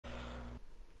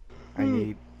I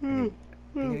think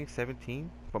I need 17.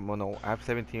 But well, no, I have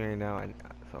 17 right now, and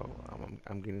so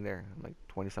I'm getting there. I'm like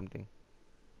 20 something.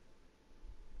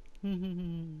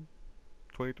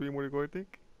 23 more to go, I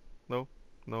think. No,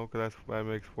 no, cause that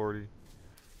makes 40.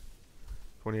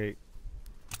 28.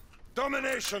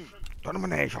 Domination!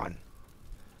 Domination.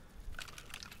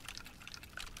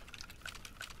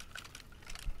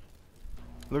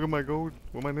 Look at my gold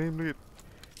with my name. Look at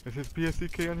it says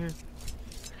PSCK on here.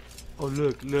 Oh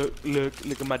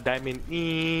look at my diamond.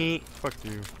 Fuck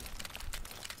you.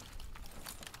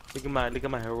 Look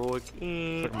at my heroic.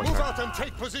 Move out and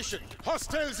take position.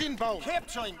 Hostiles inbound.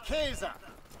 Capturing Kaiser.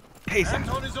 Kaiser.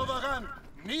 Anton is overrun.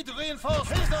 Need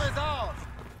reinforcements. Kaiser is ours.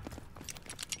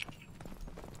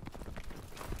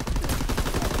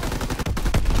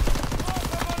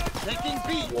 Taking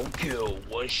B. One kill,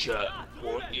 one shot,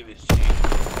 won't even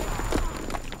see.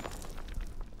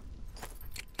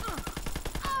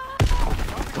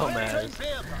 Dumbass.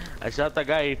 I shot that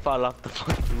guy, he fell off the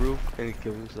fucking roof and he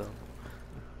killed himself.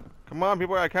 Come on,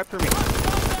 people gotta capture me.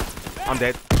 I'm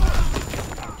dead.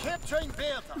 Capturing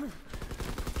Bertha.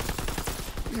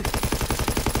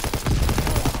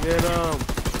 Get him!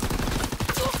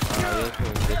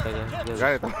 Get that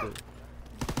guy. Got it.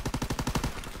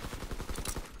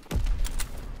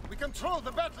 We control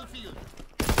the battlefield.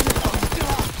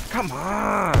 Come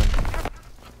on.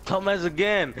 Dumbass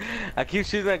again! I keep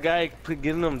shooting that guy,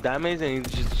 giving him damage, and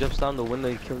he just jumps down the window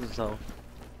and kills himself.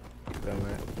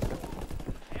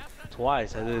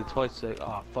 Twice, I did it twice. Like,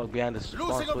 oh fuck, behind the spawn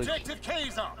Losing switch. objective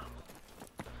Kaiser.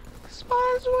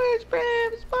 Spawn switch,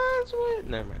 babe! Spawn switch!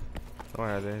 Never mind. Don't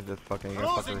worry, they just fucking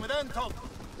Closing with Anton.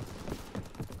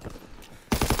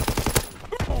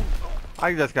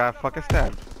 I just got fucking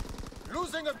stabbed.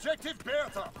 Losing objective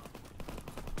Bertha.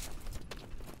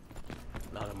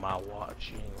 Not in my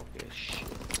watch, you ain't gonna get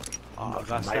shit. Oh, I Not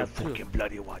got my stabbed too. fucking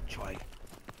bloody watch, right?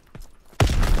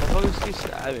 I always keep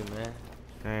stabbing, man.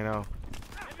 I know.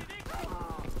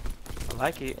 I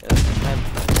like it.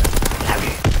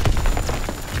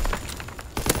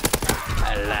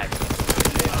 I like it.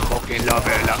 Fucking love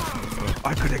it.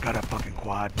 I could have got a fucking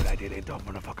quad, but I didn't. Dumb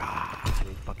motherfucker. I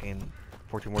need fucking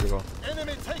 14 more to go.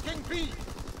 Enemy taking B.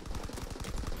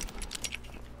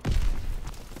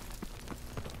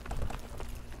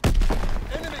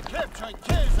 Enemy capturing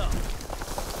Kaiser.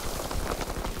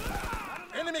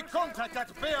 Enemy contact at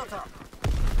Bertha.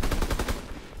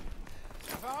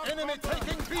 Enemy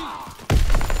taking B.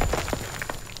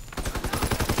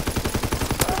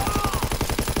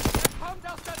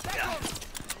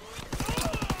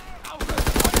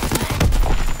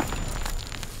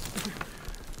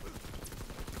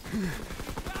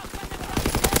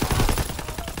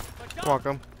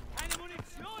 Welcome.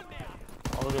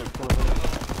 All of them.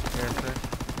 Here, sir.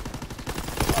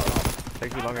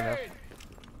 Takes you long enough.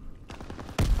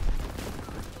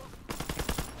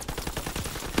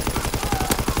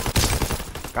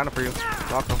 Got it for you.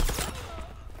 Welcome.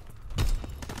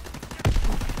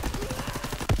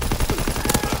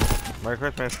 Merry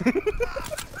Christmas.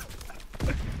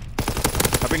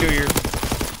 Happy New Year.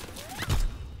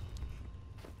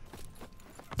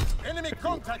 Enemy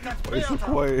contact at Why is so Bertha.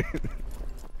 quiet?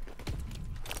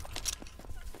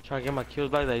 Trying to get my kills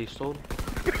back that you stole.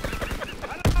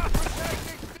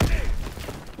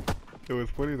 It was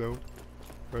funny though,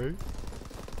 right?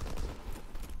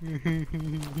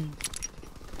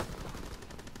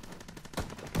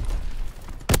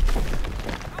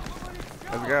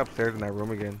 There's a guy upstairs in that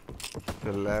room again.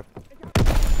 To the left.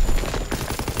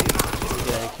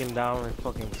 Yeah, he came down and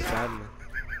fucking stabbed me.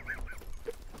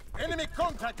 Enemy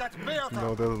contact at Bertha.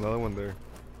 No, there's another one there.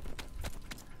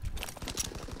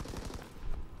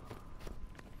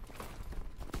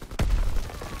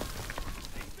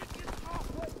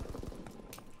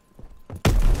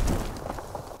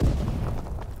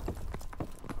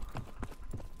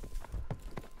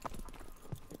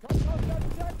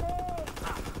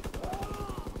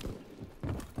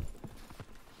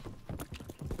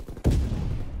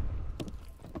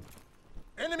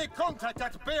 Enemy contact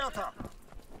at Bertha.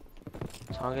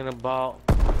 Talking about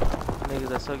niggas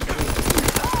that suck dick.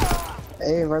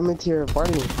 Hey, invite me to your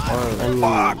party.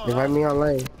 Invite me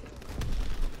online.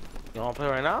 You wanna play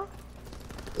right now?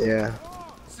 Yeah.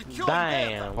 Secure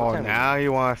Damn. Oh, what kind now he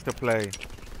wants to play.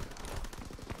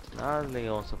 of- Now this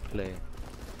nigga wants to play.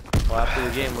 Well, after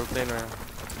the game, we're playing around.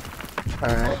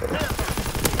 Alright.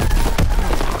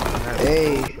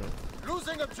 Hey.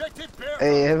 Losing objective Bertha.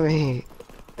 Hey, Emmy.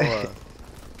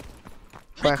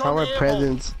 What? I found my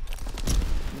presents.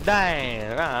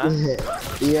 Damn, huh?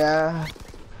 Yeah.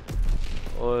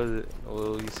 What was it?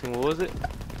 Well, you seen what was it?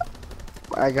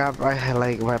 I had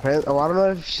like my parents. Oh, I don't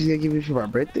know if she's gonna give me for my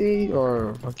birthday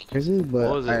or fucking Christmas, but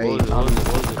What was it? What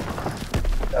was it?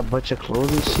 a bunch of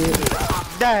clothes and shit.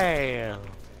 Damn.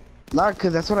 Nah,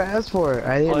 cause that's what I asked for.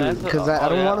 I didn't, cause I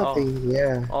don't want anything.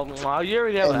 Yeah. Oh, you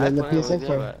already have And then the iPhone, PSN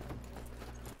card.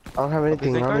 I don't have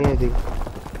anything. I PSN don't card? need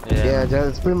anything. Yeah.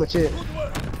 That's pretty much it.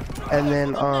 And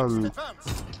then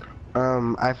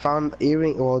I found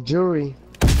jewelry,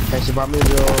 and she bought me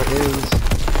real earrings.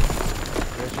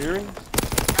 There's earrings?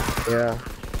 Yeah.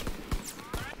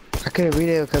 I couldn't read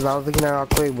it because I was looking at it all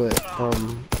quick, but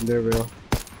they're real.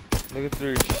 Looking through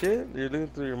your shit? You're looking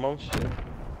through your mom's shit?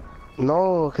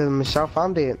 No, because Michelle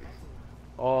found it.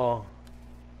 Oh.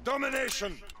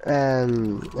 Domination.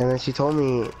 And then she told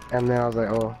me, and then I was like,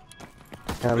 oh.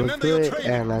 And I looked through it,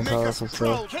 and I saw some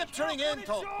stuff. Capturing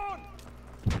Anton.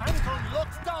 Anton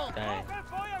locked down. Dang.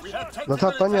 We have Don't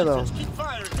tell Tonya though. Keep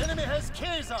firing. Enemy has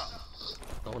Kaiser.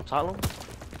 Don't tell him?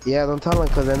 Yeah, don't tell him,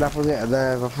 because then that fool's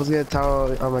gonna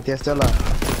tell my tia Stella.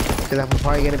 Because that fool's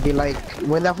probably gonna be like,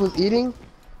 when that fool's eating,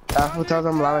 that fool tells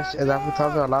him a lot of shit. That fool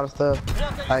tells her a lot of stuff.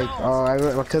 Like,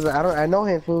 because I know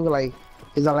him, fool. Like,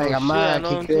 he's like, Amá,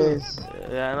 ¿qué crees?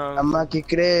 Yeah, I know. Amá, ¿qué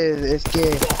crees? Es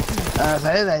que,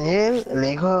 ¿sabes, Daniel?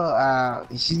 Le dijo,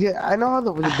 I know how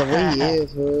the way he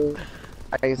is, fool.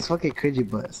 Like, it's fucking cringy,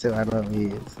 but still, I know how he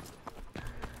is.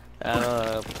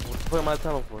 What am I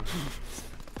telling for?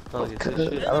 I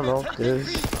don't know, cause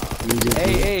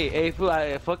Hey, fool,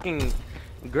 fucking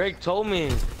Greg told me,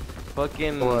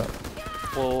 fucking what?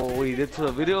 Well, what he did to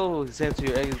the video, he sent to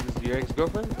your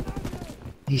ex-girlfriend?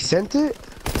 He sent it?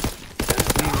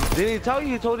 Didn't he tell you?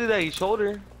 He told you that he showed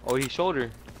her. Or he showed her.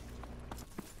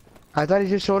 I thought he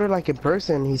just showed her like in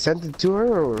person. He sent it to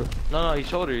her, or? No, he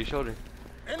showed her.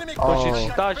 Enemy But she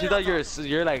thought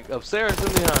you're like upstairs or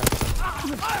something,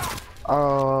 huh?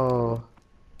 Oh.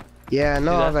 Yeah,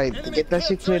 no, I was like, get that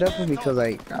shit cleared up for me, because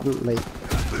like, I'm like,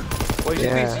 Wait,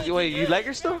 yeah. you like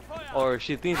her still? Or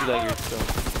she thinks you like her still?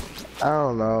 I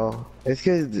don't know. It's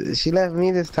cause she left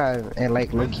me this time, and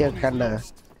like, low-key, I'm kinda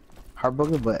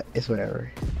heartbroken, but it's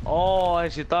whatever. Oh,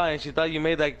 and she thought you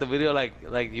made like the video like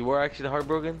you were actually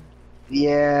heartbroken?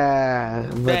 Yeah,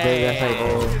 but then that's like,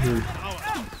 oh,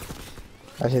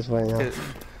 that's just funny, huh?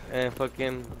 And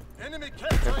fucking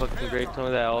Greg told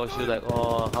me that, oh, she was like,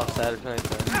 oh, how sad or something like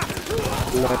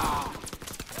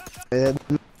that.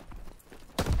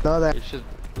 No, that.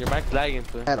 Your mic's lagging,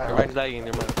 too. Your mic's lagging,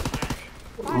 your mic.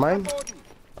 Mine?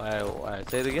 Alright,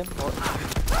 say it again.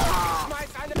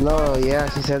 No, yeah,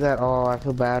 she said that. Oh, I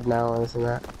feel bad now, and this and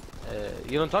that.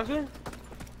 You don't talk to her?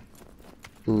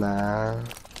 Nah.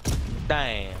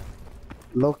 Damn.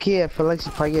 Low key, I feel like she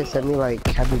probably gonna send me like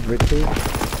happy birthday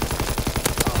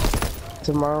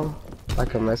tomorrow,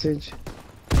 like a message.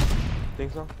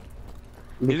 Think so?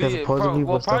 Because supposedly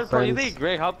we're still friends. You think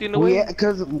Greg helped you in a way? Yeah,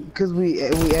 cause we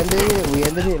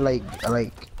ended it like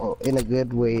in a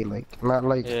good way, like not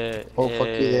like fuck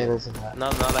you then and that.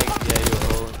 Not like you're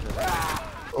old.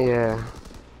 Yeah.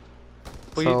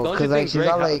 But So, cause like she's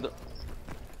not like.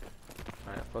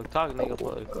 Alright, fuck talk, nigga.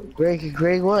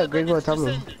 Greg what? Greg what? Tell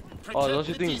me. Oh, don't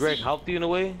you think Greg helped you in a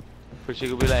way? For she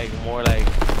could be like more like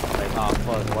oh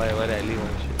fuck, why did I leave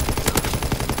and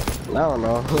shit? I don't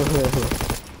know.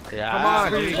 Yeah, Come on,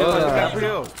 I'm pretty dude.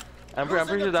 sure I'm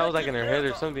pretty sure that was like in her head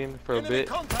or something for a bit.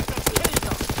 I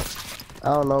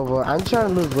don't know, but I'm trying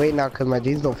to lose weight now because my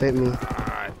jeans don't fit me,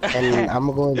 and I'm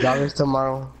gonna go in joggers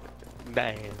tomorrow.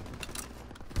 Damn.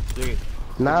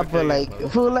 Nah, but like,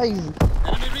 feel like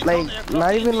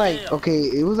not even like, okay,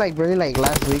 it was like barely like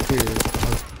last week or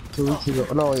like 2 weeks ago.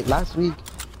 No, wait, last week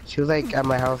she was like at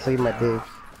my house saying my dick.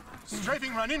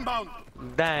 Strafing run inbound.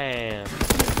 Damn.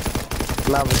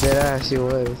 Nah, but that she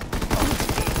was. You're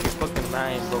fucking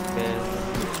nice, okay.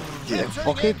 Yeah,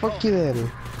 okay, fuck you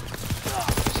then.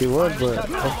 She was, but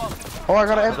oh, I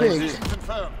got an epic.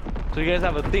 So you guys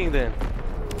have a thing then?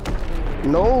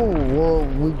 No, well,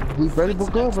 we barely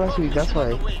broke up last week. That's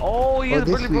why. Oh, you guys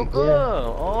this barely week, broke yeah.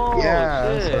 up. Oh,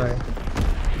 Yeah, shit. that's why.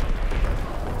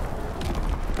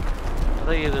 I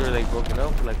thought you guys were like broken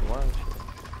up for like a while.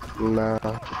 Nah.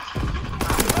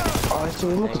 Oh, it's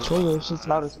in the controller. It's just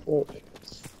loud as fuck.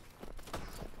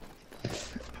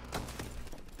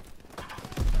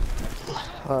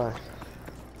 Alright.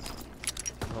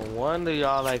 No wonder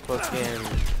y'all like fucking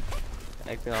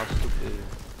acting all stupid.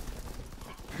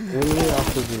 What do you mean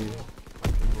off the view?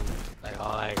 Like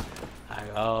all like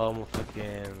I'm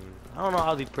fucking I don't know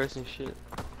how depressing shit.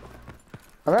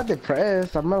 I'm not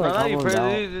depressed. I'm not No, like not hormones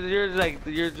depressed. out.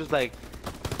 You're just like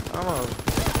I don't know.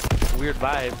 Weird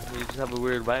vibe. You just have a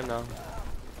weird vibe now.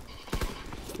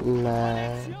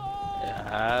 Nah.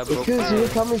 Yeah, It's cause she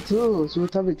would tell me too. She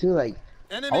would tell me too, like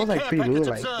Enemy was like care pretty mean, package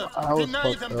like observed. I was Deny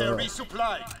fucked them their up.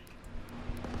 resupply.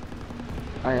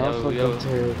 I was fucked yo. up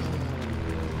too.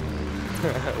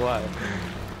 Why?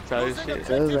 Tell your shit.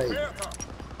 It was like,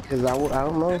 cause I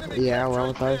don't know. Yeah, I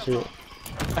was talking shit.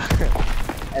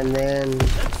 And then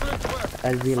Excellent work.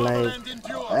 I'd be like, Fatherland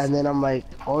endures. and then I'm like,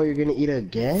 oh, you're gonna eat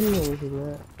again? And everything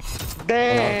like that.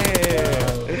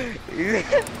 Damn!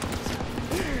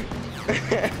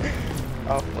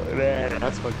 Oh, fuck that.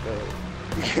 That's fucked up.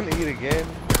 You gonna eat again?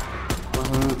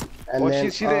 And Well,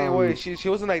 then, she didn't wait. She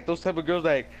wasn't like those type of girls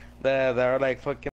like that are like fucking.